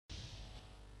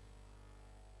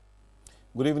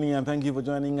Good evening and thank you for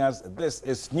joining us. This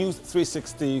is News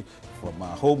 360 from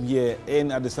our home here in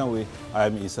Adesanwe. I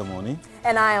am Isa Moni.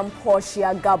 And I am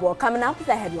Portia Gabo. Coming up with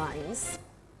the headlines.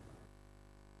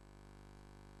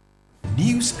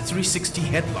 News 360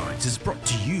 Headlines is brought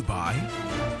to you by...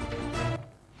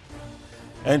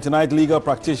 And tonight, legal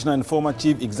practitioner and former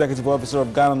Chief Executive Officer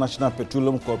of Ghana National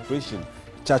Petroleum Corporation,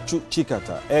 Chachu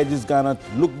Chikata, urges Ghana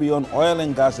to look beyond oil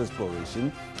and gas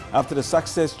exploration after the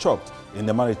success chalked in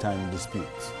the maritime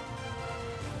disputes.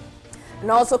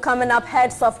 And also coming up,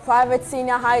 heads of private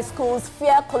senior high schools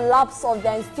fear collapse of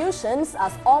their institutions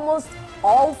as almost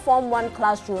all Form 1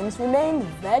 classrooms remain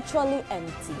virtually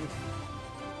empty.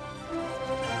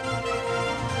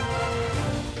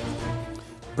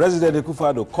 President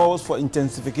Akufo-Addo calls for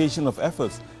intensification of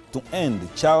efforts to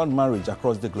end child marriage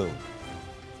across the globe.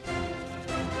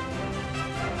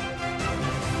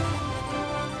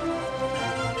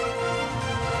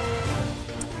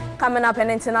 Coming up in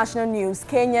international news,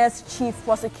 Kenya's Chief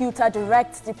Prosecutor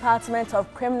directs Department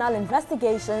of Criminal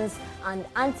Investigations and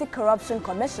Anti-Corruption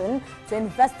Commission to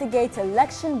investigate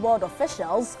election board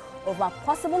officials over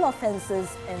possible offences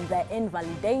in the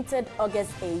invalidated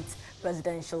August 8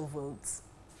 presidential votes.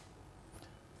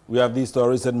 We have these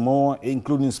stories and more,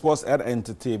 including sports and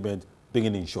entertainment,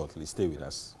 beginning shortly. Stay with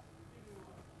us.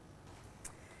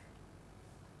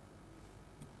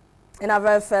 In our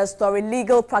very first story,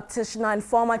 legal practitioner and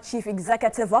former Chief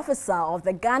Executive Officer of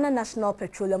the Ghana National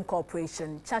Petroleum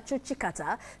Corporation, Chachu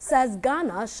Chikata, says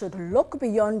Ghana should look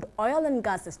beyond oil and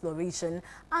gas exploration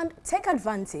and take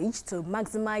advantage to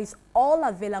maximize all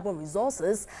available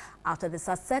resources after the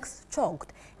success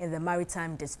chalked in the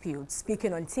maritime dispute.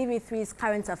 Speaking on TV3's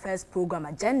Current Affairs program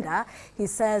Agenda, he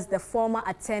says the former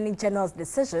Attorney General's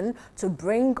decision to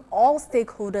bring all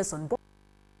stakeholders on board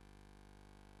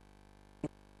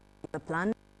the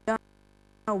plan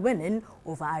winning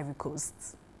over Ivory Coast.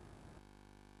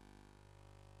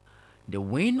 The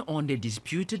win on the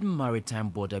disputed maritime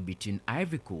border between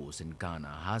Ivory Coast and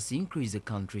Ghana has increased the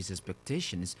country's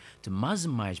expectations to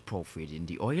maximize profit in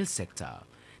the oil sector.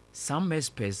 Some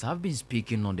experts have been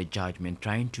speaking on the judgment,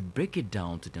 trying to break it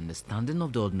down to the understanding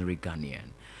of the ordinary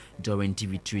Ghanaian. During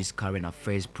TV3's Current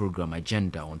Affairs program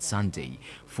Agenda on Sunday,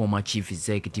 former Chief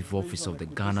Executive Officer of the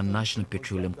Ghana National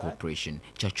Petroleum Corporation,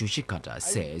 Chachu Chikata,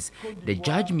 says the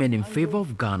judgment in favor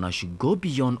of Ghana should go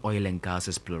beyond oil and gas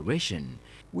exploration.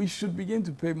 We should begin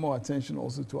to pay more attention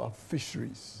also to our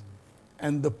fisheries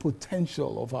and the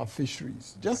potential of our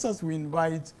fisheries. Just as we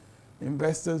invite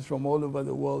investors from all over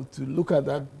the world to look at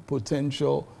that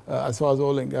potential as far as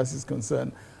oil and gas is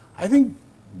concerned, I think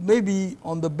maybe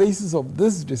on the basis of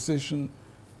this decision,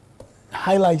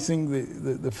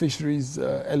 highlighting the fisheries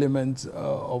element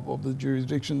of the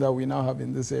jurisdiction that we now have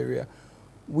in this area,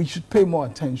 we should pay more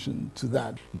attention to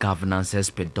that. Governance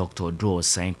expert Dr.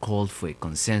 Odro called for a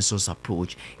consensus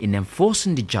approach in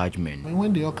enforcing the judgment.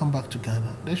 When they all come back to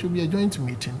Ghana, there should be a joint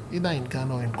meeting, either in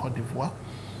Ghana or in Cote d'Ivoire,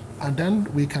 and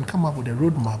then we can come up with a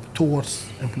roadmap towards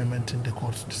implementing the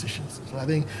court's decisions. So I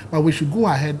think, but we should go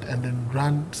ahead and then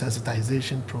run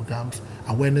sensitization programs,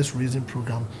 awareness raising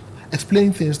programs,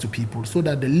 explain things to people so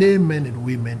that the laymen and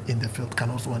women in the field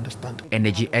can also understand.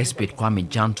 Energy expert Kwame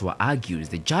Jantua argues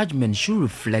the judgment should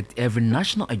reflect every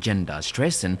national agenda,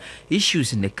 stressing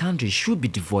issues in the country should be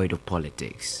devoid of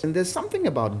politics. And there's something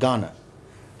about Ghana.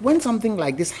 When something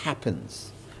like this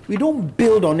happens, we don't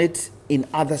build on it in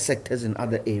other sectors, in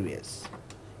other areas.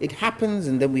 It happens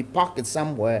and then we park it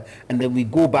somewhere and then we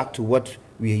go back to what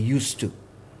we are used to.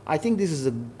 I think this is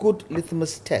a good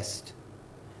litmus test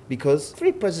because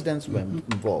 3 presidents were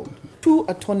involved. 2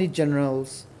 attorney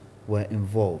generals were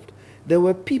involved. There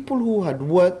were people who had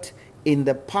worked in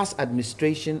the past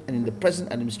administration and in the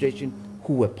present administration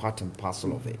who were part and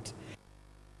parcel of it.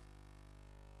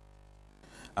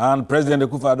 And President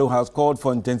Akufo-Addo has called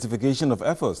for intensification of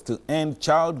efforts to end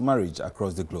child marriage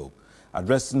across the globe.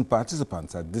 Addressing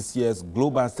participants at this year's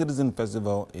Global Citizen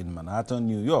Festival in Manhattan,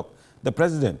 New York, the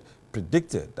president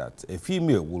predicted that a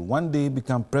female will one day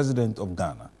become president of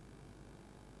Ghana.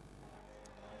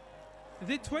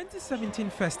 The 2017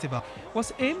 festival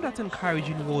was aimed at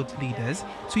encouraging world leaders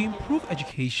to improve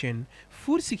education,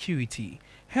 food security,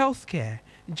 healthcare,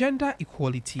 gender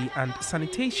equality and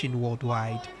sanitation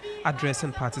worldwide.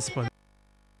 Addressing participants,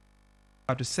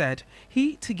 Addo said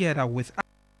he, together with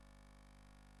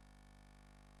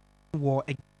war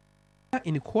against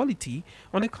inequality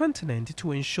on the continent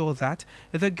to ensure that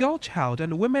the girl child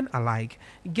and women alike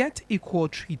get equal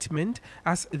treatment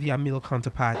as their male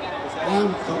counterpart. I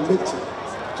am committed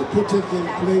to putting in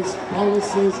place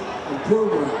policies and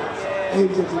programs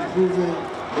aimed at improving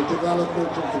the development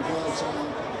of the girl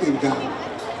child in Ghana.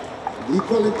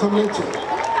 equally committed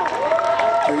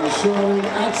to ensuring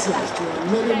access to a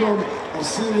minimum of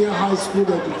senior high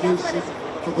school education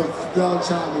for the girl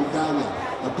child in Ghana,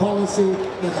 a policy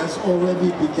that has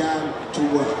already begun to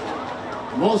work.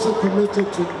 I'm also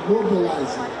committed to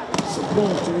mobilizing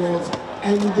support towards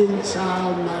ending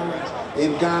child marriage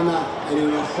in Ghana and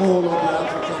in the whole of the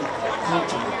African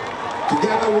continent.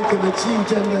 Together we can achieve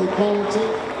gender equality,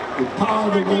 empower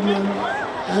the women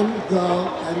and girl,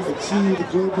 and achieve the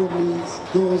global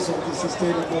goals of the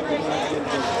Sustainable Development Goals.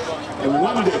 And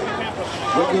one day,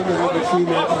 we're going to have a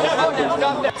female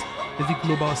president. The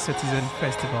Global Citizen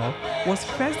Festival was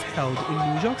first held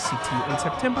in New York City on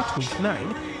September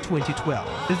 29,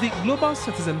 2012. The Global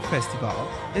Citizen Festival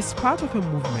is part of a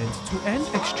movement to end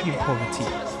extreme poverty.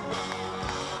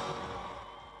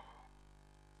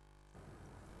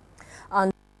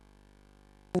 And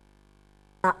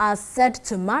are said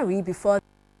to marry before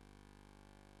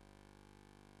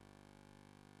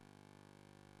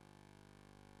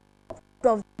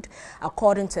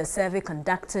according to a survey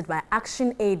conducted by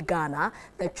Action Aid Ghana.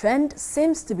 The trend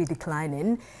seems to be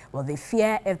declining. Well, they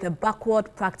fear if the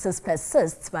backward practice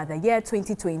persists by the year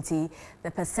 2020,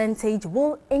 the percentage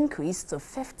will increase to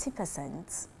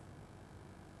 50%.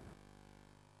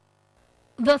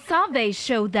 The survey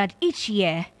showed that each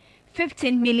year,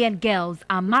 15 million girls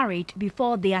are married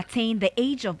before they attain the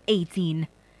age of 18.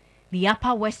 The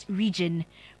Upper West region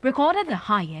recorded the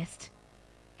highest.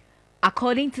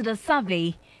 According to the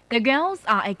survey, the girls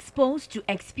are exposed to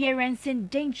experiencing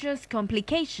dangerous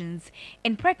complications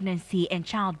in pregnancy and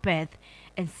childbirth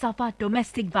and suffer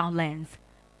domestic violence.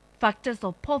 Factors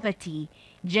of poverty,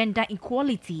 gender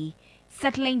equality,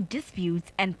 settling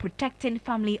disputes and protecting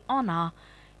family honor,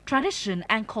 tradition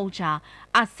and culture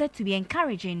are said to be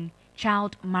encouraging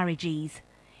child marriages.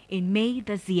 In May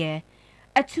this year,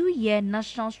 a 2-year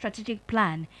national strategic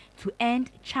plan to end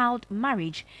child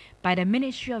marriage by the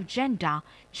Ministry of Gender,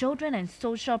 Children and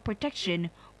Social Protection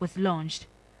was launched.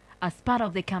 As part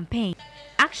of the campaign,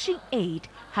 Action Aid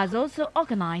has also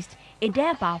organized a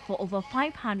durbar for over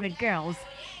 500 girls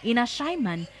in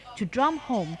Ashaiman to drum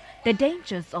home the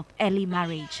dangers of early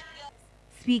marriage.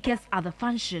 Speakers at the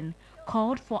function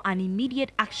called for an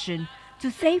immediate action to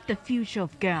save the future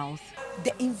of girls.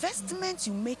 The investment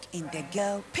you make in the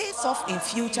girl pays off in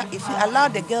future if you allow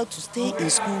the girl to stay in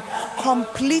school,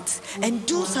 complete and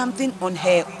do something on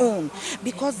her own.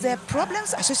 Because the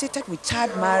problems associated with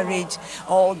child marriage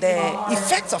or the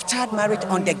effects of child marriage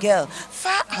on the girl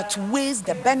far outweighs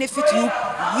the benefit you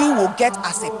will get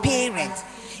as a parent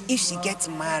if she gets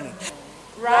married.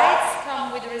 Rights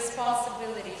come with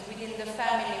responsibilities within the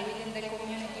family, within the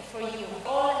community for you.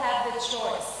 All have the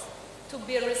choice to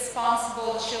be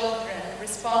responsible children,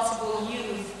 responsible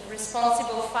youth,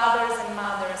 responsible fathers and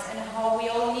mothers, and how we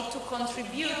all need to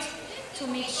contribute to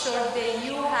make sure that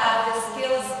you have the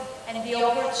skills and the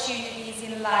opportunities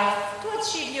in life to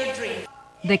achieve your dream.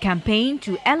 The campaign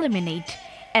to eliminate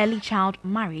early child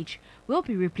marriage will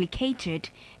be replicated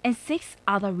in 6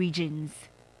 other regions.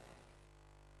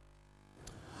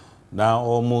 Now,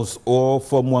 almost all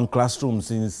Form 1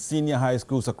 classrooms in senior high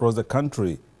schools across the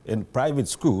country and private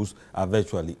schools are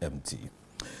virtually empty.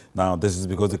 Now, this is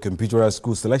because the Computerized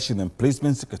School Selection and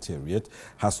Placement Secretariat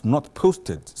has not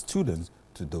posted students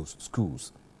to those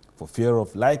schools. For fear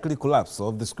of likely collapse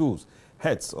of the schools,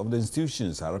 heads of the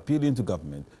institutions are appealing to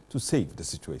government to save the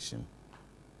situation.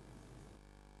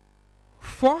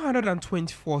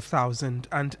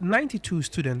 424,092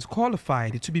 students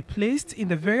qualified to be placed in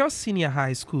the various senior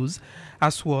high schools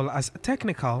as well as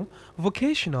technical,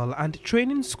 vocational and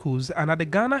training schools and at the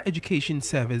Ghana Education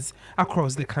Service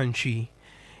across the country.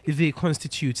 They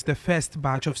constitute the first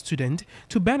batch of students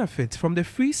to benefit from the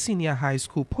free senior high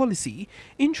school policy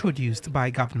introduced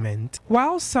by government.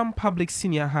 While some public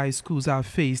senior high schools are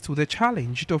faced with the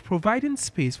challenge of providing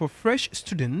space for fresh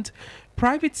students,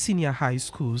 private senior high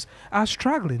schools are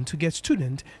struggling to get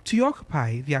students to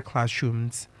occupy their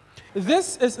classrooms.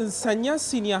 This is Nsanya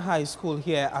Senior High School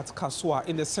here at Kaswa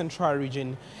in the Central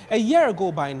Region. A year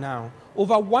ago by now,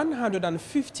 over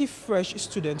 150 fresh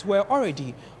students were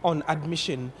already on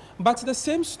admission, but the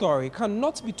same story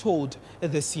cannot be told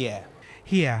this year.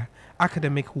 Here,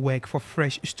 academic work for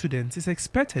fresh students is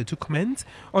expected to commence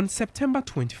on September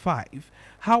 25.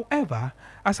 However,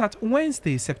 as at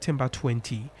Wednesday, September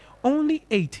 20, only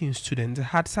 18 students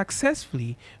had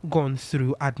successfully gone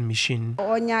through admission.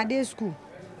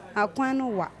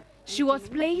 She was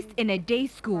placed in a day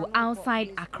school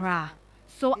outside Accra.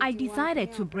 So I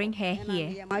decided to bring her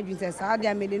here.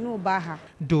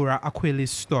 Dora Akwele's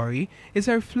story is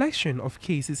a reflection of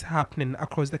cases happening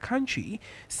across the country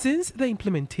since the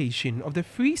implementation of the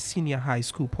free senior high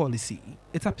school policy.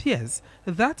 It appears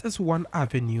that is one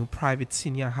avenue private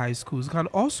senior high schools can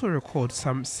also record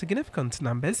some significant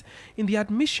numbers in the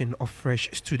admission of fresh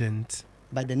students.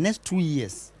 By the next 2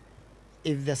 years,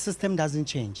 if the system doesn't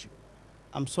change,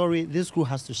 I'm sorry, this school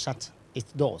has to shut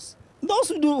its doors. Those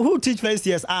who teach first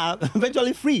years are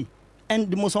virtually free. And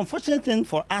the most unfortunate thing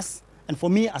for us and for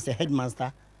me as a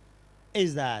headmaster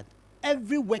is that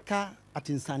every worker at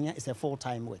Insania is a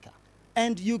full-time worker.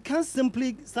 And you can't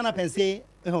simply stand up and say,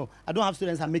 oh, I don't have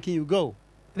students, I'm making you go.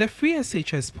 The free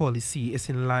SHS policy is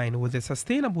in line with the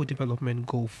Sustainable Development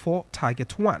Goal 4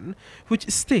 Target 1, which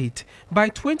states by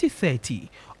 2030,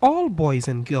 all boys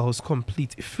and girls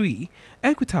complete free,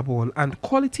 equitable and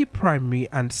quality primary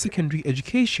and secondary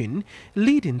education,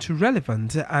 leading to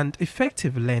relevant and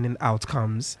effective learning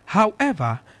outcomes.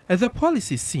 However, the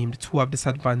policy seemed to have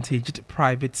disadvantaged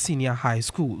private senior high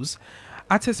schools.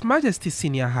 At His Majesty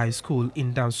Senior High School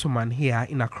in Dansoman here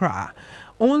in Accra,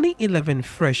 only 11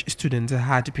 fresh students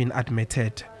had been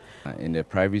admitted. In the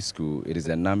private school, it is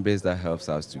the numbers that helps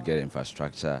us to get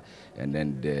infrastructure and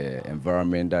then the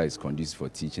environment that is conducive for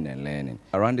teaching and learning.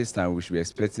 Around this time, we should be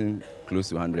expecting close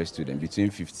to 100 students, between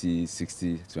 50,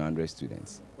 60 to 100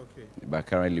 students. Okay. But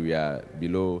currently, we are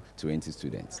below 20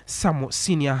 students. Samo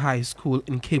Senior High School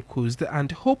in Cape Coast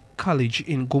and Hope College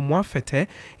in Gomoafete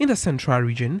in the Central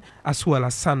Region, as well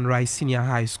as Sunrise Senior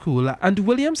High School and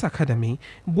Williams Academy,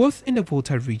 both in the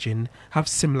Volta region, have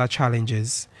similar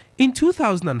challenges. In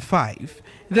 2005,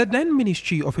 the then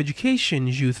Ministry of Education,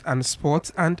 Youth and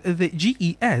Sports and the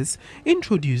GES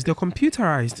introduced the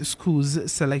computerized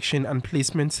schools selection and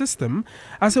placement system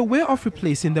as a way of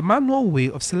replacing the manual way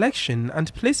of selection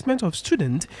and placement of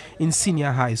students in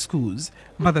senior high schools.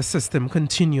 But the system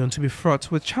continued to be fraught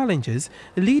with challenges,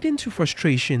 leading to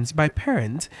frustrations by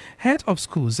parents, head of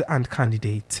schools and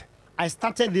candidates. I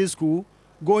started this school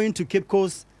going to Cape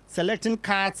Coast, selecting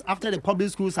cards after the public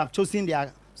schools have chosen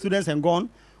their students and gone.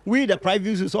 We, the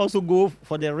private schools, also go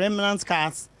for the remnant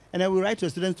cards, and then we write to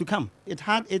the students to come. It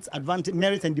had its advantage,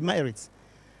 merits and demerits.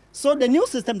 So the new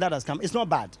system that has come is not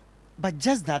bad, but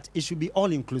just that it should be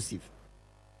all-inclusive.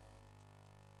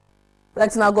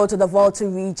 Let's now go to the Volta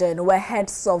region, where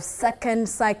heads of second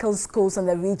cycle schools in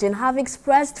the region have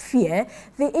expressed fear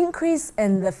the increase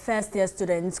in the first-year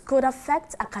students could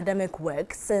affect academic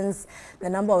work since the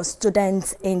number of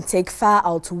students intake far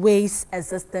outweighs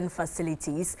existing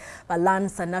facilities. But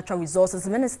Lands and Natural Resources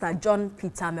Minister John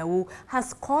Peter Mewu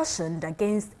has cautioned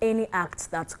against any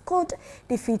act that could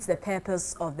defeat the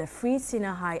purpose of the free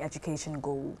senior high education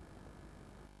goal.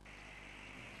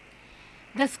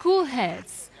 The school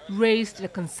heads raised the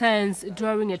concerns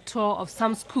during a tour of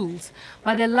some schools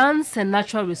by the Lands and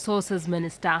Natural Resources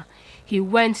Minister. He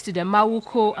went to the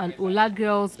Mawuko and Ola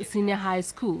Girls Senior High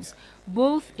Schools,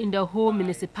 both in the whole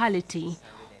municipality,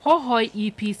 Hohoi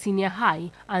EP Senior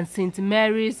High and St.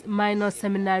 Mary's Minor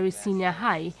Seminary Senior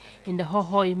High in the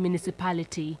Hohoi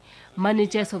municipality.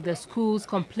 Managers of the schools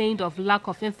complained of lack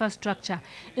of infrastructure,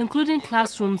 including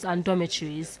classrooms and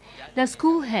dormitories. The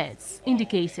school heads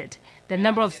indicated the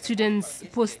number of students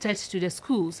posted to the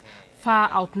schools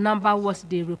far outnumber what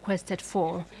they requested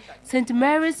for. St.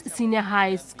 Mary's Senior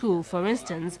High School, for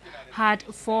instance, had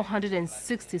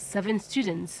 467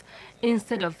 students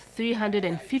instead of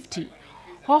 350.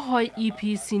 Hohoi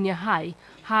EP Senior High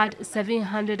had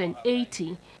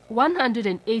 780,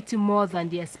 180 more than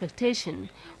the expectation,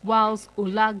 whilst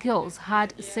Ola Girls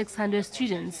had 600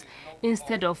 students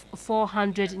instead of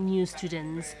 400 new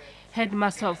students.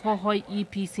 Headmaster of Hohoi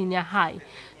EP Senior High,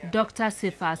 Dr.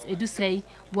 Sefas Edusei,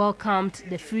 welcomed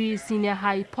the free senior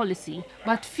high policy,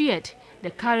 but feared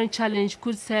the current challenge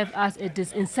could serve as a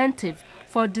disincentive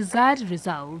for desired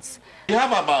results. We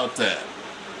have about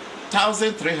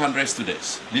 1,300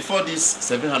 students. Before these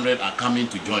 700 are coming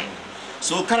to join.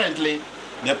 So currently,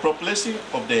 the population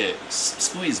of the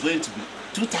school is going to be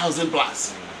 2,000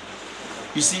 plus.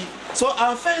 You see, so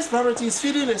our first priority is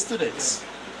feeding the students.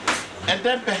 And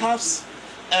then perhaps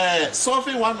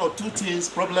solving one or two things,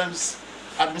 problems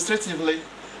administratively,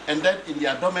 and then in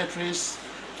their dormitories,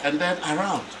 and then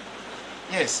around.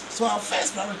 Yes, so our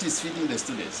first priority is feeding the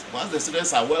students. Once the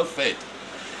students are well fed,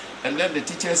 and then the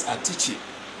teachers are teaching,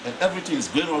 and everything is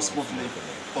going on smoothly,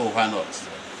 oh, why not?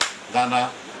 Ghana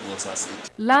will succeed.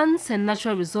 Lands and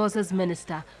Natural Resources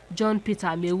Minister John Peter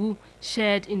Mewu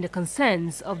shared in the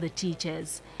concerns of the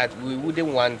teachers. We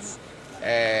wouldn't want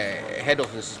head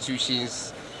of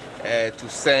institutions to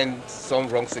send some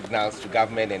wrong signals to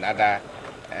government and other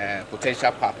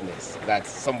potential partners that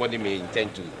somebody may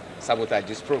intend to sabotage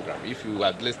this program. If you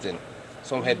had listened,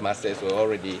 some headmasters were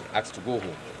already asked to go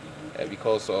home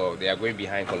because they are going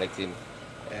behind collecting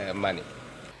money.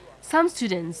 Some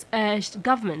students urged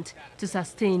government to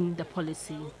sustain the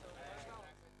policy.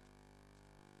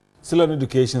 Still on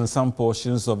education, some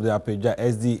portions of the Apedja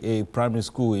SDA primary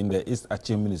school in the East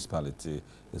Achim municipality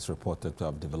is reported to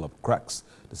have developed cracks.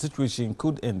 The situation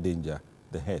could endanger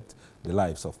the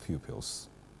lives of pupils.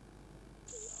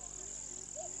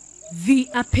 The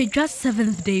Apedja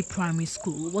 7th Day Primary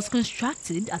School was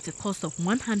constructed at a cost of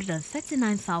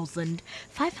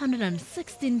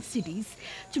 139,516 cedis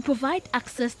to provide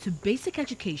access to basic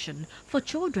education for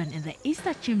children in the East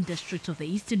Achim district of the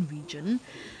Eastern region.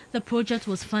 The project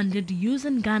was funded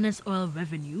using Ghana's oil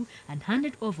revenue and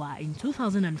handed over in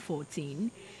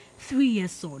 2014. 3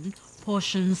 years on,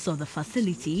 portions of the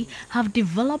facility have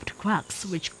developed cracks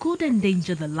which could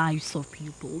endanger the lives of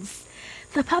pupils.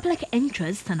 The Public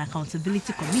Interest and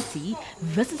Accountability Committee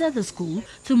visited the school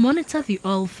to monitor the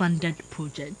oil-funded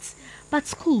project, but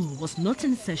school was not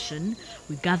in session.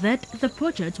 We gathered the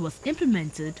project was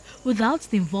implemented without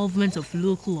the involvement of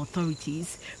local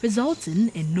authorities,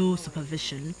 resulting in no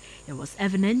supervision. It was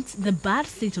evident the bad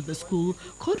state of the school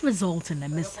could result in a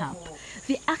mishap.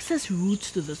 The access route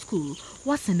to the school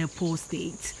was in a poor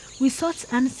state. We sought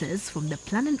answers from the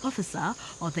planning officer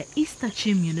of the East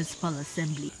Achim Municipal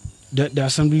Assembly. The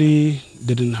assembly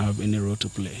didn't have any role to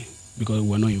play because we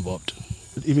were not involved.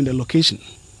 Even the location,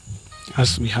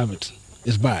 as we have it,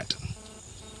 is bad.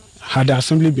 Had the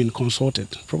assembly been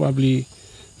consulted, probably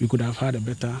we could have had a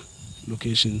better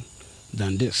location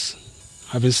than this.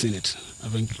 Having seen it, I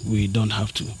think we don't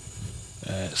have to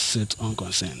sit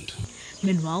unconcerned.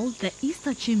 Meanwhile, the East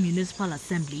Achim Municipal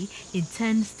Assembly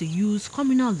intends to use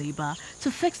communal labor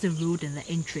to fix the road in the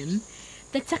interim.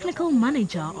 The technical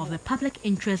manager of the Public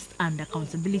Interest and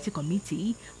Accountability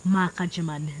Committee, Mark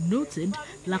Ajiman, noted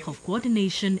lack of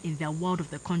coordination in the award of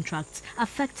the contract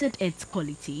affected its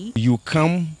quality. You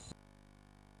come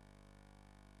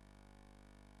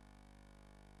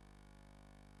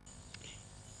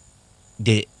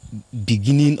the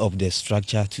beginning of the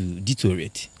structure to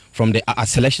deteriorate from the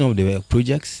selection of the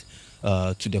projects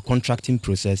to the contracting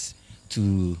process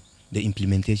to the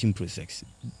implementation process.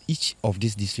 Each of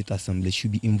these district assemblies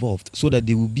should be involved so that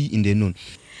they will be in the known.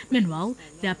 Meanwhile,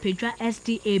 the Apedja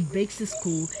SDA Basic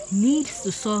School needs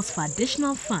to source for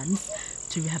additional funds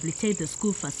to rehabilitate the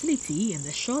school facility in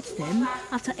the short term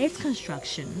after its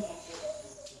construction.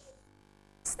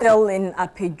 Still in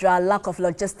Apedja, lack of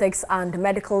logistics and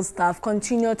medical staff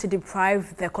continue to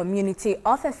deprive the community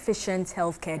of efficient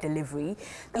healthcare delivery.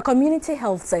 The Community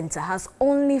Health Center has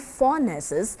only 4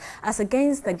 nurses as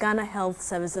against the Ghana Health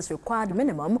Services required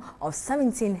minimum of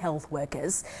 17 health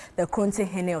workers. The Kronte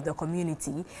Hene of the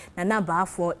community, Nana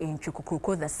Bafo in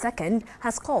Chukukuko II,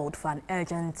 has called for an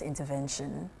urgent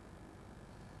intervention.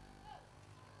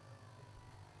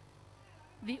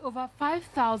 The over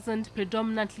 5,000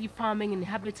 predominantly farming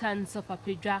inhabitants of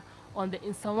Apedja on the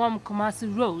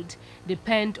Nsawam-Kumasi Road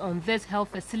depend on this health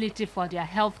facility for their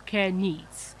health care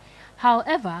needs.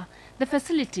 However, the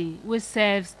facility, which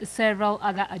serves several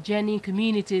other adjoining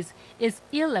communities, is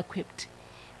ill-equipped.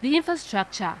 The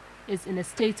infrastructure is in a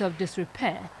state of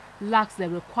disrepair, lacks the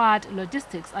required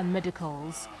logistics and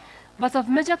medicals. But of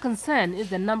major concern is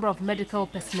the number of medical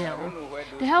personnel.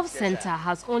 The health center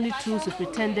has only 2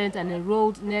 superintendents and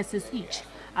enrolled nurses each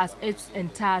as its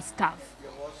entire staff.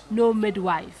 No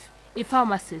midwife, a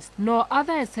pharmacist, nor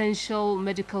other essential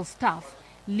medical staff,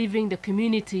 leaving the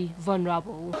community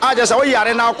vulnerable.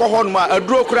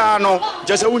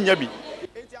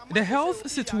 The health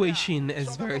situation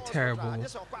is very terrible.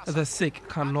 The sick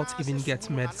cannot even get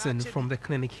medicine from the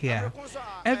clinic here.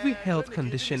 Every health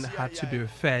condition had to be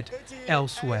referred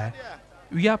elsewhere.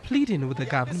 We are pleading with the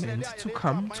government to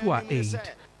come to our aid.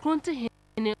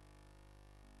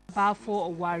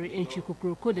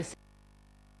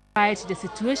 Described the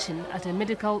situation at a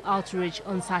medical outreach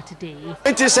on Saturday.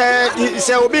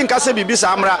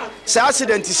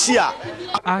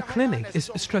 Our clinic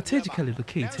is strategically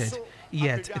located,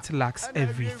 yet it lacks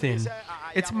everything.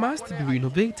 It must be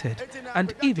renovated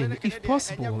and even, if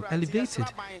possible, elevated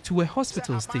to a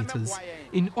hospital status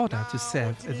in order to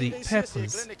serve the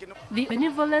purpose. The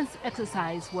benevolence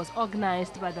exercise was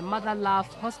organized by the Mother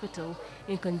Love Hospital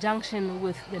in conjunction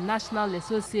with the National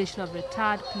Association of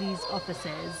Retired Police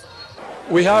Officers.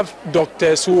 We have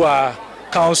doctors who are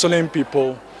counseling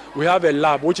people. We have a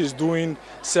lab which is doing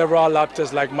several lab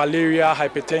tests like malaria,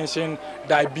 hypertension,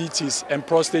 diabetes, and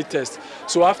prostate tests.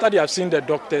 So after they have seen the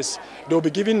doctors, they'll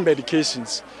be given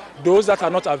medications. Those that are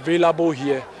not available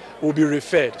here, will be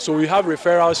referred. So we have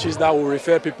referral sheets that will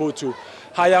refer people to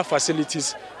higher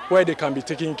facilities where they can be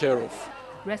taken care of.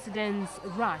 Residents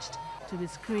rushed to be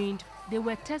screened. They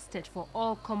were tested for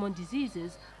all common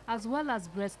diseases as well as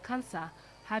breast cancer,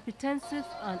 hypertension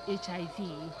and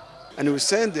HIV. And we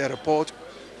send the report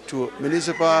to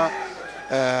Municipal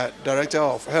Director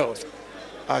of Health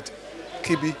at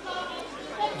Kibi.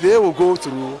 They will go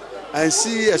through and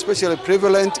see especially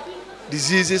prevalent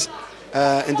diseases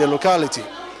in the locality,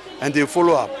 and they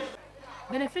follow up.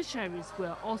 Beneficiaries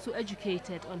were also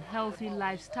educated on healthy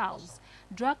lifestyles,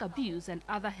 drug abuse and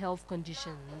other health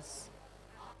conditions.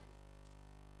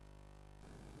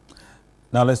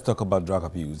 Now let's talk about drug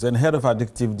abuse. And head of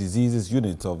addictive diseases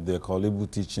unit of the Korle-Bu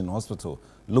Teaching Hospital,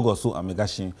 Logosu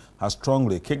Amegashin, has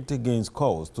strongly kicked against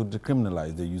calls to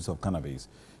decriminalize the use of cannabis.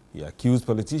 He accused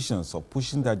politicians of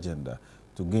pushing the agenda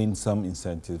to gain some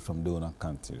incentive from donor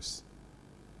countries.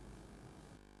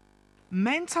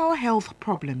 Mental health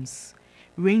problems,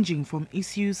 ranging from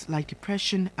issues like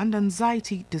depression and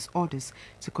anxiety disorders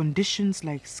to conditions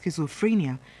like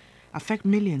schizophrenia, affect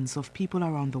millions of people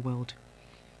around the world.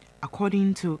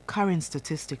 According to current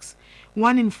statistics,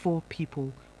 1 in 4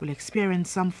 people will experience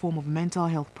some form of mental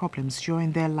health problems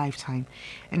during their lifetime,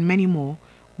 and many more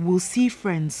will see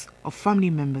friends or family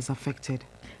members affected.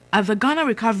 At the Ghana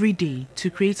Recovery Day,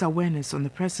 to create awareness on the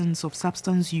presence of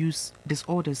substance use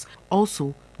disorders,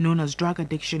 also known as drug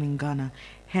addiction in Ghana,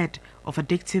 head of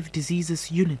Addictive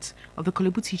Diseases Unit of the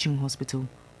Korle-Bu Teaching Hospital,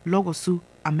 Logosu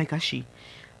Amegashi,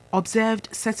 observed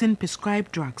certain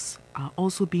prescribed drugs are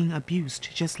also being abused,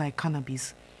 just like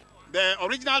cannabis. The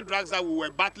original drugs that we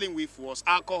were battling with was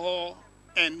alcohol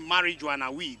and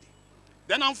marijuana, weed.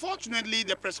 Then unfortunately,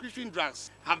 the prescription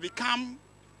drugs have become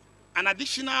an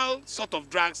additional sort of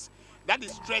drugs that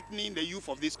is threatening the youth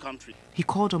of this country. He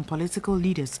called on political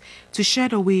leaders to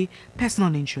shed away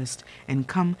personal interest and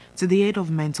come to the aid of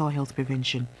mental health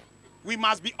prevention. We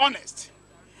must be honest,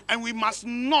 and we must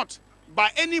not, by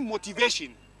any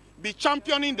motivation, be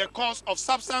championing the cause of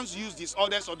substance use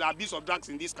disorders or the abuse of drugs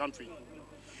in this country.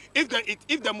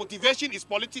 If the motivation is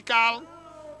political,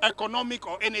 economic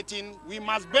or anything, we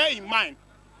must bear in mind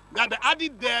that the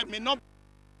addict there may not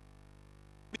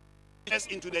be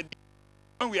into the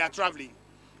when we are traveling.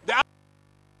 The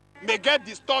addict may get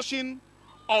distortion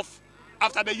of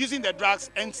after they're using the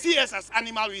drugs and see us as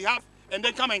animal we have and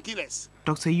then come and kill us.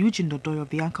 Dr. Eugene Dodoy of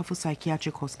the Ankafo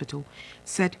Psychiatric Hospital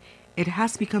said it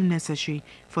has become necessary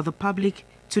for the public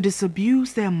to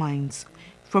disabuse their minds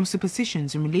from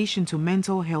superstitions in relation to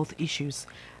mental health issues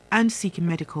and seek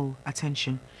medical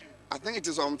attention. I think it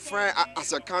is unfair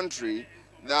as a country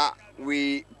that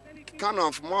we kind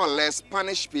of more or less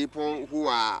punish people who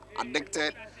are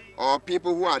addicted or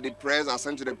people who are depressed are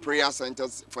sent to the prayer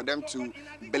centers for them to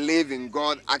believe in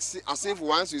God, as if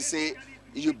once you say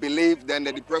you believe, then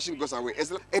the depression goes away.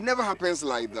 It never happens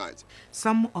like that.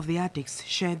 Some of the addicts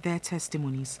shared their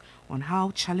testimonies on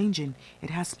how challenging it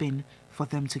has been for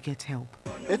them to get help.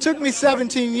 It took me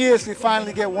 17 years to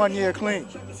finally get 1 year clean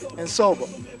and sober.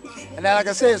 And like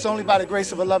I said, it's only by the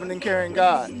grace of a loving and caring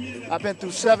God. I've been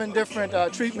through 7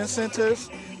 different treatment centers.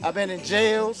 I've been in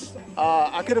jails.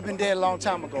 I could have been dead a long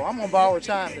time ago. I'm on borrowed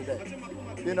time today.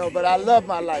 You know, but I love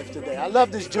my life today. I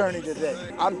love this journey today.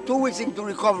 I'm 2 weeks into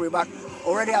recovery, but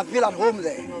already I feel I'm home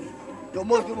there. So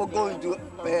most people go into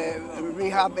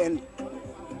rehab and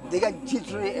they get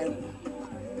jittery and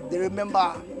they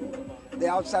remember the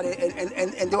outside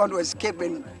and they want to escape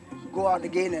and go out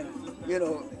again and, you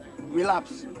know,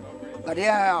 relapse. But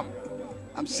here I am.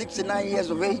 I'm 69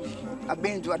 years of age. I've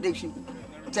been into addiction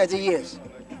 30 years.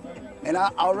 And I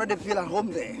already feel at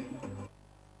home there.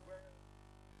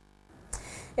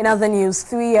 In other news,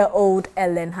 3-year-old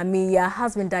Ellen Hamiya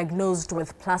has been diagnosed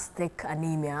with plastic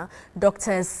anemia.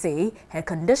 Doctors say her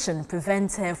condition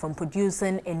prevents her from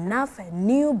producing enough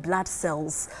new blood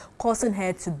cells, causing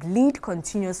her to bleed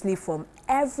continuously from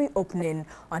every opening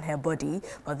on her body.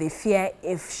 But they fear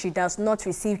if she does not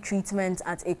receive treatment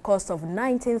at a cost of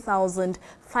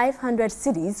 19,500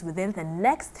 cedis within the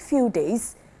next few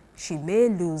days, she may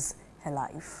lose her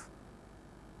life.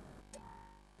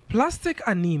 Plastic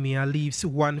anemia leaves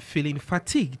one feeling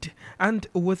fatigued and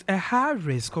with a high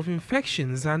risk of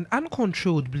infections and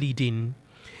uncontrolled bleeding.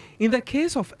 In the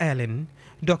case of Ellen,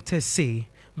 doctors say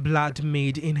blood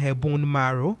made in her bone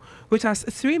marrow, which has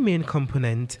 3 main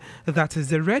components, that is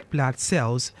the red blood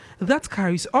cells that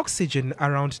carries oxygen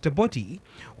around the body,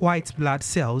 white blood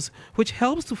cells which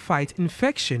helps to fight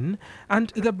infection, and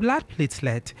the blood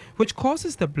platelet which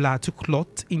causes the blood to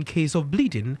clot in case of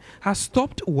bleeding, has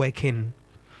stopped working.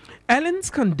 Ellen's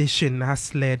condition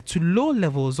has led to low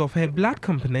levels of her blood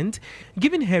component,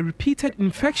 giving her repeated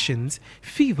infections,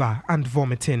 fever and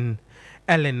vomiting.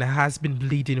 Ellen has been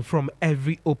bleeding from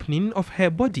every opening of her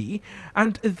body,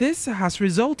 and this has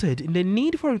resulted in the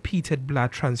need for repeated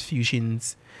blood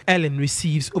transfusions. Ellen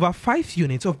receives over 5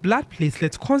 units of blood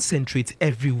platelet concentrate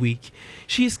every week.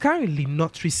 She is currently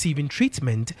not receiving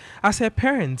treatment as her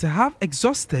parents have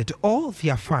exhausted all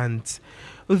their funds.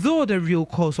 Though the real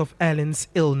cause of Ellen's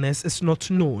illness is not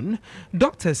known,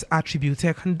 doctors attribute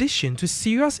her condition to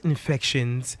serious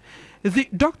infections. The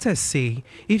doctors say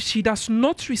if she does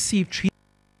not receive treatment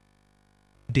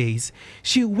days,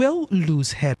 she will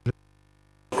lose her blood.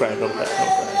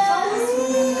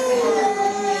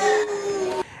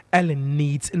 Ellen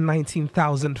needs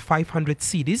 19,500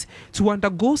 cedis to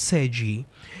undergo surgery.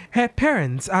 Her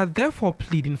parents are therefore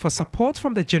pleading for support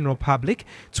from the general public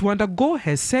to undergo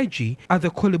her surgery at the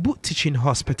Kolebu Teaching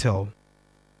Hospital.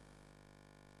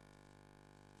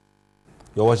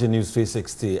 You're watching News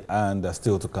 360 and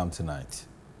still to come tonight.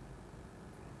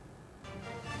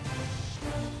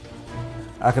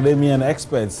 Academia and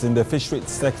experts in the fisheries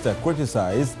sector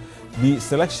criticized the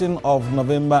selection of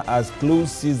November as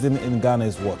close season in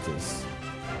Ghana's waters.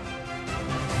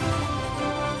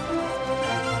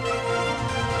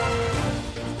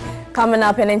 Coming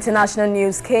up in international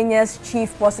news, Kenya's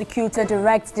Chief Prosecutor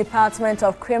directs Department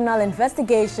of Criminal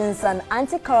Investigations and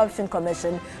Anti-Corruption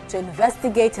Commission to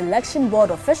investigate election board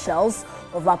officials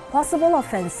over possible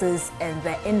offences in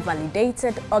the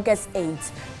invalidated August 8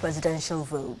 presidential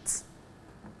vote.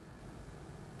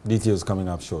 Details coming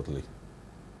up shortly.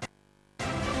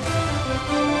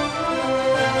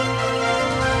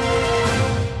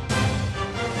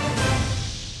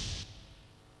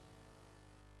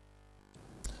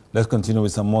 Let's continue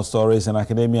with some more stories. And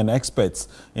academia and experts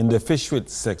in the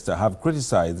fisheries sector have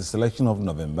criticized the selection of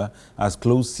November as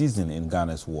close season in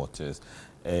Ghana's waters.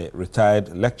 A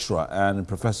retired lecturer and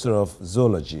professor of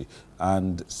zoology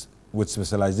and with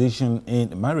specialization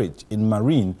in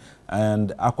marine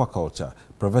and aquaculture,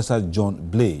 Professor John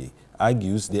Blay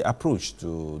argues the approach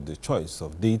to the choice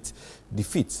of date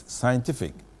defeats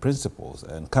scientific principles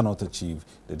and cannot achieve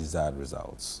the desired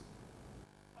results.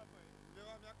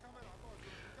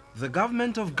 The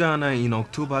government of Ghana in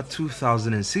October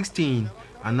 2016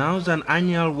 announced an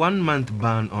annual one-month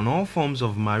ban on all forms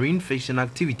of marine fishing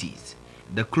activities.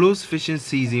 The close fishing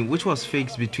season, which was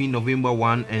fixed between November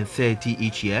 1 and 30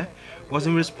 each year, was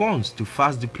in response to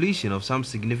fast depletion of some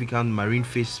significant marine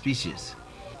fish species.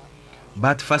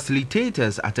 But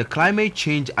facilitators at a climate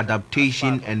change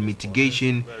adaptation and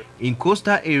mitigation in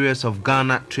coastal areas of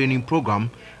Ghana training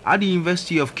program at the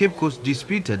University of Cape Coast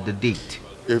disputed the date.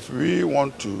 If we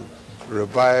want to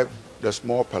revive the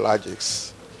small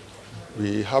pelagics,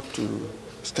 we have to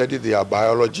study their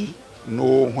biology,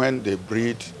 know when they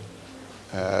breed,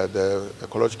 the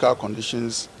ecological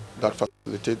conditions that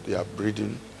facilitate their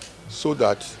breeding, so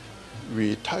that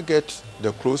we target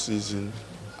the close season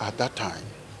at that time.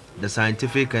 The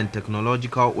Scientific and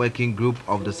Technological Working Group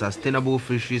of the Sustainable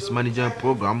Fisheries Management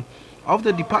Program of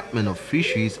the Department of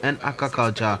Fisheries and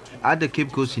Aquaculture at the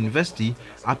Cape Coast University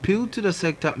appealed to the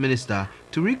sector minister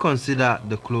to reconsider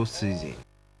the close season.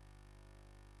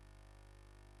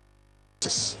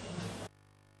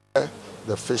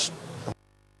 The fish,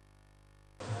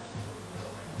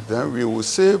 then we will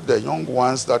save the young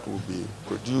ones that will be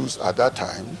produced at that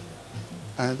time,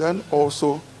 and then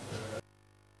also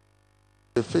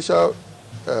the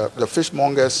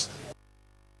fishmongers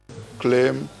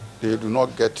claim they do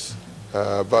not get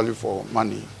value for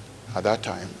money at that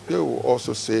time. They will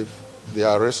also save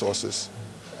their resources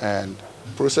and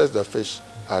process the fish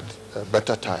at a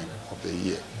better time of the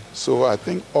year. So I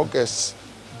think August,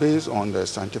 based on the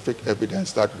scientific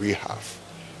evidence that we have,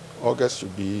 August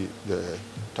should be the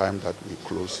time that we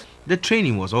close. The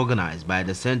training was organized by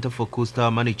the Center for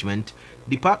Coastal Management,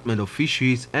 Department of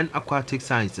Fisheries and Aquatic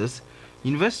Sciences,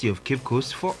 University of Cape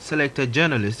Coast for selected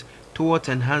journalists towards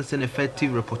enhancing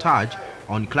effective reportage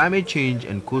on climate change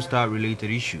and coastal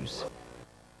related issues.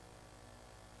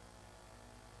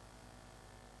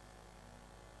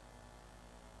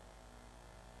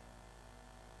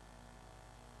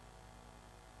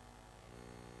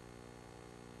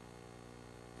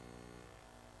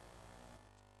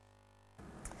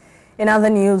 In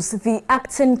other news, the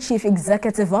acting chief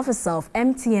executive officer of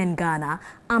MTN Ghana,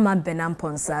 Ahmad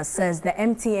Benamponsa, says the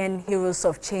MTN Heroes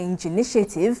of Change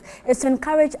initiative is to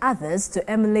encourage others to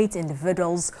emulate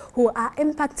individuals who are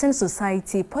impacting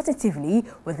society positively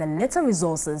with the little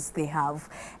resources they have.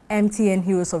 MTN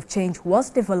Heroes of Change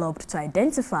was developed to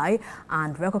identify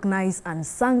and recognize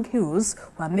unsung heroes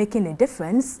who are making a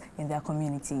difference in their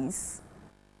communities.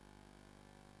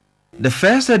 The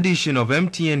first edition of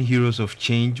MTN Heroes of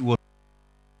Change was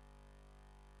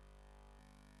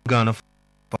Ghana.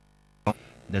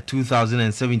 The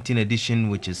 2017 edition,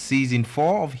 which is season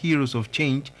 4 of Heroes of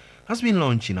Change, has been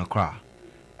launched in Accra.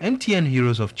 MTN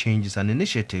Heroes of Change is an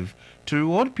initiative to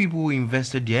reward people who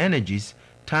invested their energies,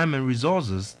 time and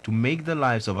resources to make the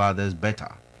lives of others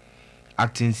better.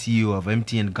 Acting CEO of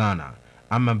MTN Ghana,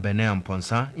 Ama Bene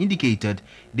Amponsa, indicated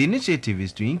the initiative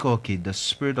is to inculcate the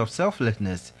spirit of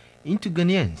selflessness into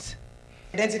Ghanaians.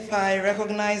 Identify,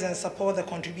 recognize and support the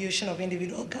contribution of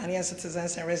individual Ghanaian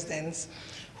citizens and residents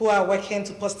who are working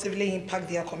to positively impact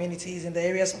their communities in the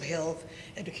areas of health,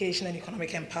 education and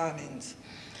economic empowerment.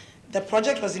 The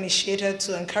project was initiated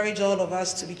to encourage all of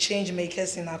us to be change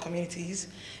makers in our communities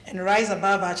and rise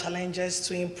above our challenges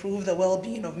to improve the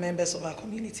well-being of members of our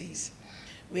communities.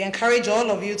 We encourage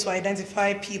all of you to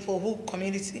identify people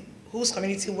whose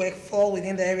community work fall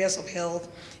within the areas of health,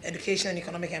 education and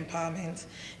economic empowerment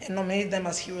and nominate them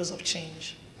as heroes of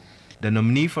change. The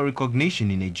nominee for recognition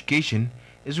in education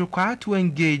is required to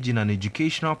engage in an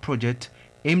educational project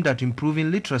aimed at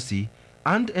improving literacy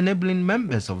and enabling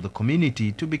members of the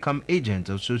community to become agents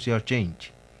of social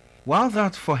change. While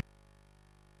that for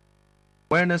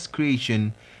awareness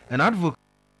creation and advocacy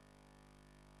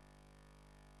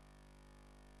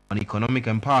on economic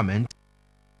empowerment,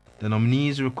 the nominee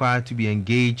is required to be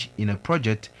engaged in a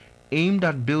project aimed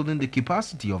at building the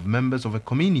capacity of members of a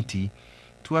community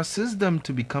to assist them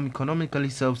to become economically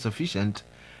self-sufficient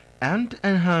and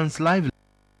enhance livelihood.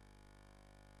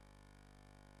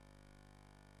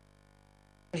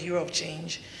 Hero of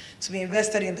Change to be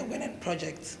invested in the winning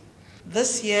project.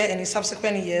 This year and in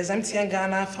subsequent years, MTN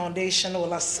Ghana Foundation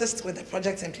will assist with the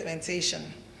project implementation.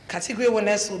 Category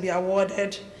winners will be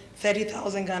awarded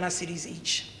 30,000 Ghana cedis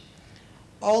each.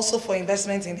 Also for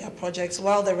investment in their projects,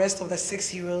 while the rest of the 6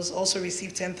 heroes also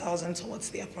receive 10,000 towards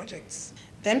their projects.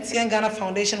 The MTN Ghana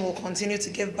Foundation will continue to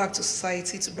give back to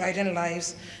society to brighten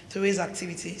lives through its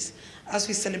activities as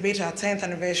we celebrate our 10th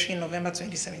anniversary in November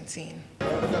 2017.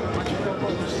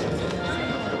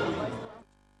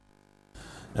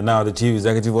 And now the Chief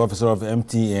Executive Officer of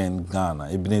MTN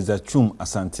Ghana, Ebenezer Chum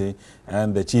Asante,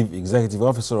 and the Chief Executive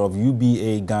Officer of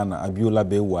UBA Ghana, Abiola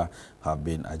Bewa, have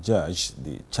been adjudged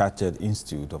the Chartered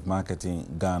Institute of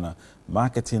Marketing Ghana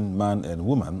Marketing Man and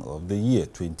Woman of the Year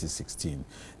 2016.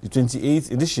 The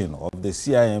 28th edition of the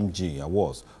CIMG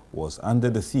Awards was under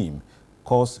the theme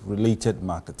Cause-Related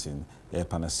Marketing, a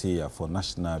Panacea for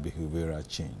National Behavioral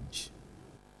Change.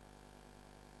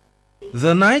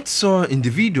 The night saw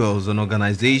individuals and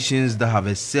organizations that have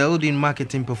excelled in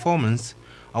marketing performance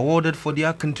awarded for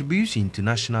their contribution to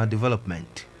national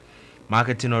development.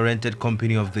 Marketing-Oriented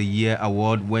Company of the Year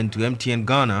award went to MTN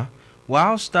Ghana,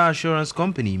 while Star Assurance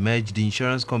Company emerged the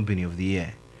Insurance Company of the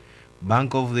Year.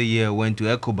 Bank of the Year went to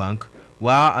EcoBank,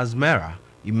 while Asmera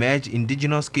emerged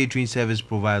Indigenous Catering Service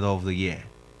Provider of the Year.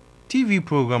 TV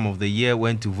Program of the Year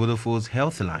went to Vodafone's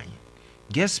Healthline.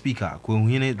 Guest speaker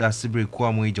Kwenhine Dasibre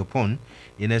Kwame Japan,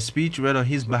 in a speech read on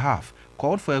his behalf,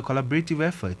 called for a collaborative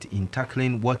effort in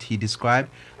tackling what he described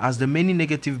as the many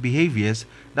negative behaviors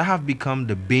that have become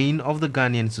the bane of the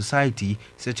Ghanaian society,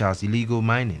 such as illegal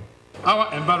mining.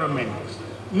 Our environment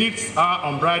needs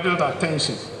our unbridled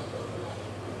attention.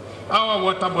 Our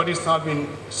water bodies have been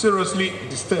seriously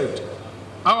disturbed.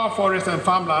 Our forests and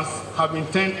farmlands have been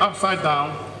turned upside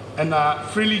down and are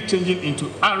freely changing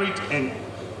into arid and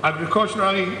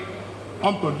agriculturally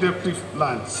unproductive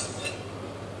lands.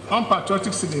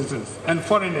 Unpatriotic citizens and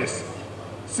foreigners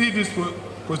see these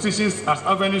positions as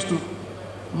avenues to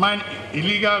mine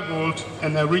illegal gold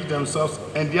and enrich themselves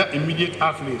and their immediate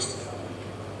affiliates,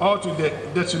 all to the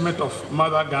detriment of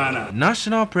Mother Ghana.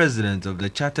 National President of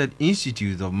the Chartered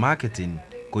Institute of Marketing,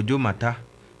 Kojo Mata,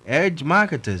 urged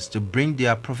marketers to bring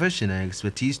their professional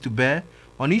expertise to bear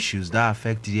on issues that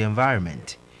affect the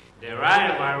environment. There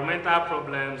are environmental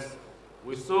problems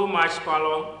with so much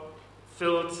color,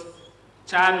 filth,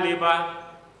 child labor,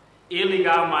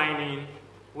 illegal mining,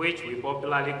 which we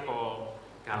popularly call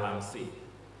galamsey.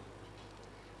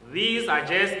 These are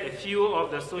just a few of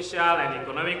the social and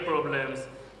economic problems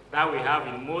that we have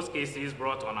in most cases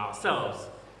brought on ourselves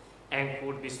and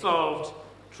could be solved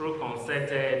through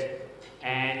concerted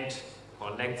and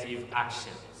collective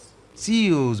actions.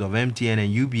 CEOs of MTN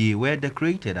and UBA were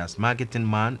decorated as Marketing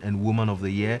Man and Woman of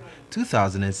the Year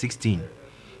 2016.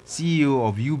 CEO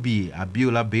of UBA,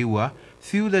 Abiola Bewa,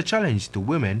 threw the challenge to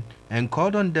women and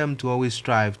called on them to always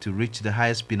strive to reach the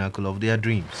highest pinnacle of their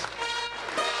dreams.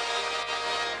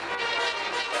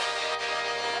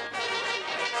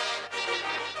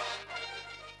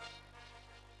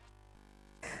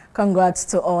 Congrats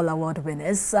to all award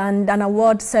winners. And an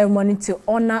award ceremony to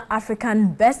honor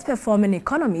African best performing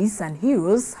economies and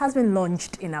heroes has been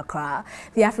launched in Accra.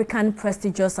 The African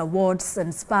prestigious awards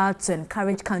inspire to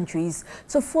encourage countries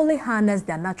to fully harness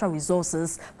their natural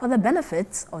resources for the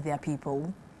benefit of their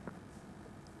people.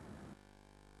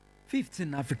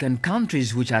 15 African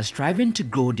countries which are striving to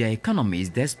grow their economies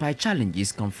despite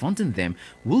challenges confronting them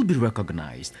will be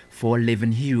recognized. 4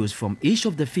 living heroes from each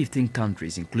of the 15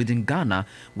 countries, including Ghana,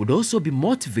 would also be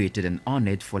motivated and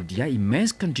honored for their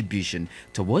immense contribution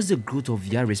towards the growth of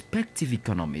their respective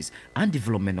economies and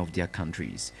development of their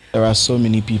countries. There are so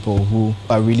many people who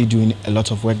are really doing a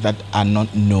lot of work that are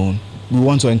not known. We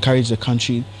want to encourage the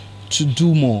country to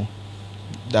do more,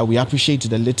 that we appreciate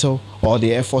the little or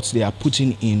the efforts they are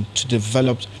putting in to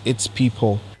develop its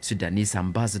people. Sudanese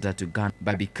ambassador to Ghana,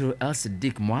 Babikir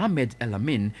El-Siddiq Mohamed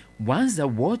El-Amin, wants the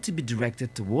award to be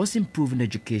directed towards improving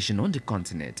education on the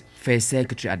continent. First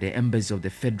Secretary at the Embassy of the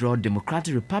Federal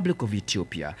Democratic Republic of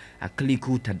Ethiopia,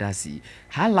 Akiliku Tadasi,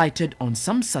 highlighted on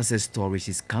some success stories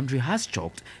his country has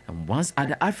chalked and wants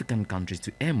other African countries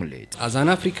to emulate. As an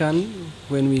African,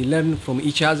 when we learn from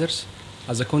each other,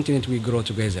 as a continent we grow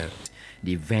together.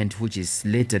 The event, which is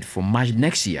slated for March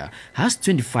next year, has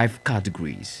 25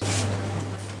 categories.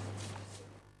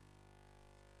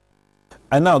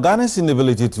 And now, Ghana's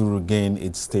inability to regain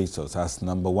its status as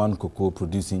 #1 cocoa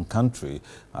producing country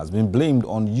has been blamed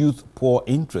on youth poor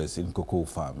interest in cocoa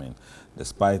farming.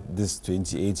 Despite this,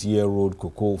 28-year-old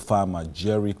cocoa farmer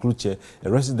Jerry Kluche,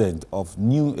 a resident of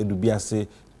New Edubiase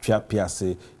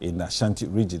Piase in the Ashanti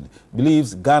region,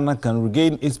 believes Ghana can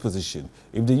regain its position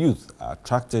if the youth are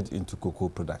attracted into cocoa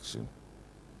production.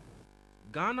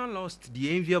 Ghana lost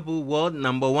the enviable world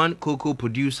 #1 cocoa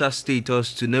producer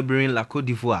status to neighboring La Côte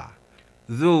d'Ivoire.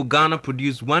 Though Ghana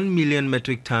produced 1 million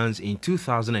metric tons in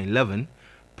 2011,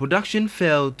 production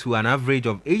fell to an average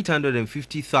of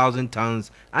 850,000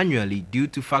 tons annually due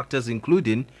to factors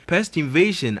including pest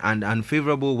invasion and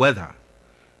unfavorable weather.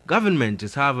 Government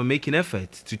is, however, making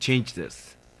efforts to change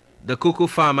this. The cocoa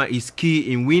farmer is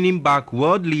key in winning back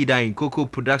world leader in cocoa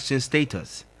production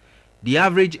status. The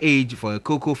average age for a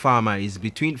cocoa farmer is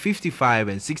between 55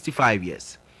 and 65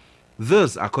 years.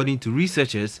 This, according to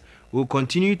researchers, will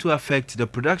continue to affect the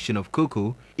production of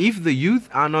cocoa if the youth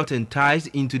are not enticed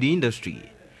into the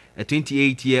industry. A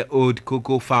 28-year-old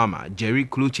cocoa farmer, Jerry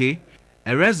Kluche,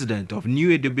 a resident of New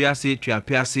Edubiase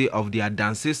Triapiase of the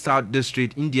Adanse South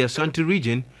District in the Ashanti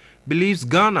region, believes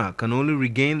Ghana can only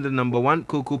regain the #1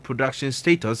 cocoa production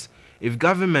status if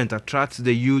government attracts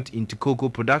the youth into cocoa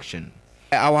production.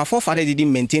 Our forefathers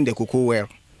didn't maintain the cocoa well,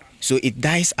 so it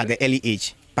dies at the early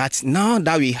age. But now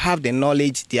that we have the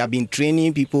knowledge, they have been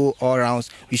training people all around,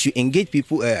 we should engage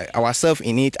people ourselves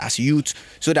in it as youth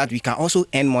so that we can also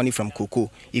earn money from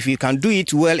cocoa. If you can do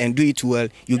it well and do it well,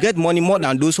 you get money more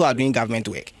than those who are doing government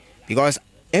work. Because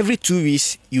every 2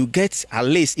 weeks, you get at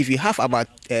least, if you have about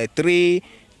 3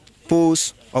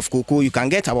 poles of cocoa, you can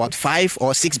get about 5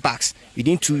 or 6 bags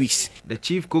within 2 weeks. The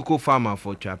chief cocoa farmer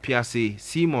for Chapiase,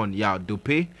 Simon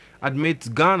Yao-Dope, admits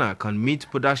Ghana can meet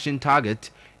production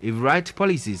target if right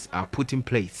policies are put in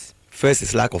place. First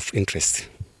is lack of interest.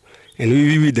 And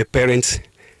we the parents,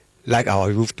 like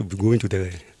our youth to be going to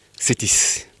the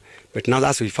cities. But now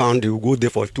that we found they will go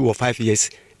there for 2 or 5 years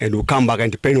and will come back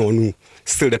and depend on who,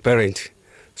 still the parent.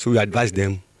 So we advise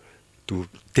them to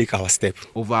take our step.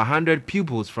 Over 100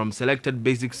 pupils from selected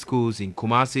basic schools in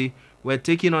Kumasi were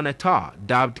taken on a tour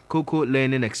dubbed Cocoa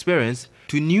Learning Experience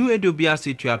to New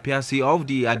Edubiase Triapiase of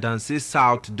the Adanse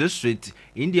South District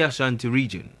in the Ashanti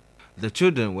region. The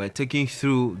children were taken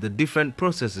through the different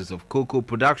processes of cocoa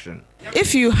production.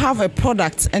 If you have a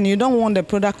product and you don't want the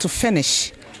product to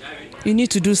finish, you need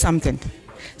to do something.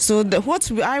 So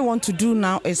what I want to do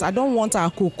now is I don't want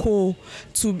our cocoa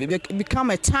to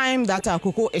become a time that our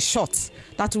cocoa is short,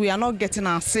 that we are not getting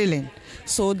our ceiling.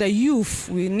 So the youth,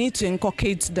 we need to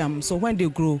inculcate them so when they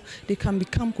grow, they can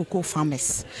become cocoa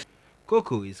farmers.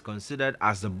 Cocoa is considered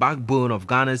as the backbone of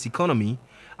Ghana's economy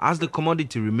as the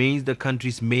commodity remains the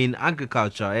country's main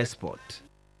agricultural export.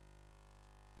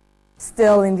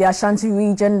 Still in the Ashanti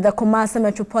region, the Kumasi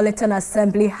Metropolitan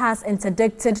Assembly has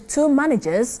interdicted 2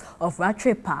 managers of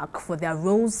Rattray Park for their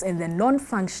roles in the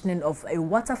non-functioning of a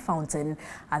water fountain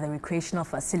at the recreational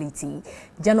facility.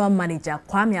 General Manager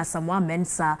Kwame Asamoah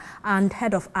Mensah and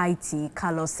Head of IT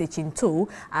Carlos Sechinto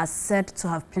are said to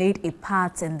have played a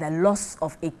part in the loss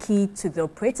of a key to the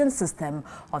operating system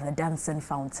of the dancing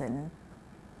fountain.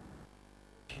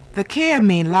 The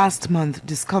KMA last month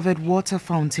discovered water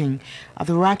fountain at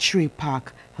the Rattray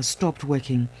Park has stopped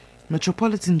working.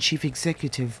 Metropolitan Chief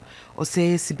Executive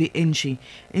Asiedu-Dartey Enchi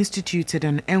instituted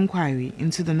an inquiry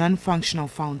into the non-functional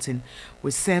fountain,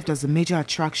 which served as a major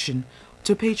attraction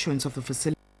to patrons of the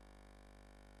facility.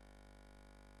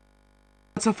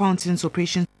 Water fountain's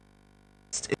operation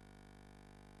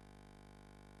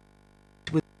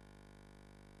with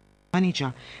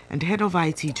manager and head of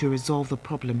IT to resolve the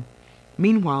problem.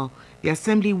 Meanwhile, the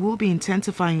Assembly will be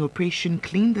intensifying Operation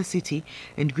Clean the City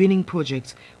and Greening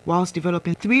projects whilst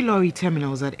developing 3 lorry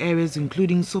terminals at areas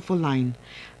including Sofo Line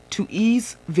to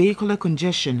ease vehicular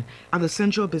congestion at the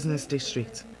Central Business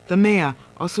District. The mayor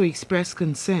also expressed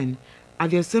concern at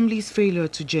the Assembly's failure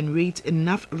to generate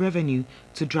enough revenue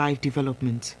to drive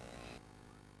development.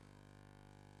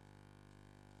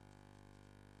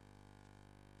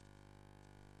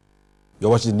 You're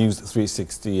watching News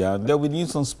 360 and there will be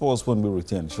news on sports when we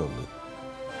return shortly.